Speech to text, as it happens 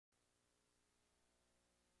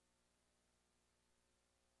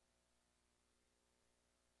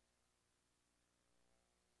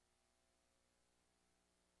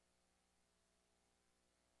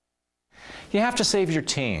You have to save your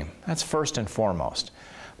team. That's first and foremost.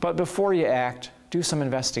 But before you act, do some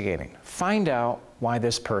investigating. Find out why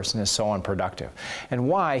this person is so unproductive and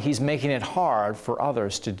why he's making it hard for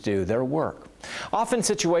others to do their work. Often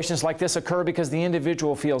situations like this occur because the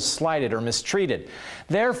individual feels slighted or mistreated,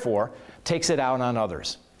 therefore takes it out on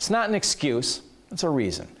others. It's not an excuse, it's a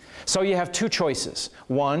reason. So you have two choices.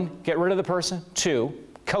 One, get rid of the person. Two,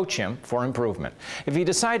 coach him for improvement. If you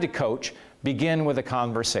decide to coach, begin with a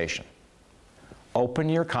conversation. Open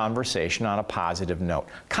your conversation on a positive note.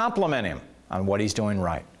 Compliment him on what he's doing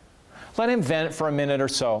right. Let him vent for a minute or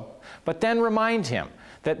so, but then remind him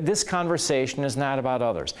that this conversation is not about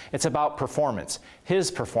others. It's about performance,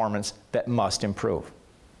 his performance that must improve.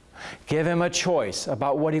 Give him a choice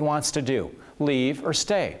about what he wants to do, leave or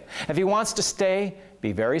stay. If he wants to stay,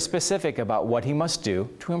 be very specific about what he must do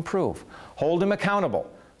to improve. Hold him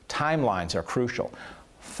accountable. Timelines are crucial.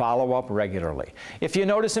 Follow up regularly. If you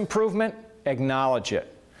notice improvement, acknowledge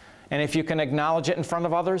it. And if you can acknowledge it in front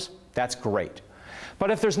of others, that's great. But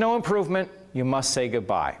if there's no improvement, you must say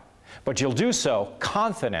goodbye. But you'll do so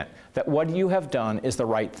confident that what you have done is the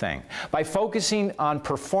right thing. By focusing on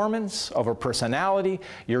performance over personality,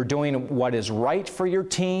 you're doing what is right for your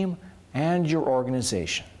team and your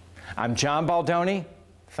organization. I'm John Baldoni.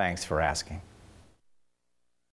 Thanks for asking.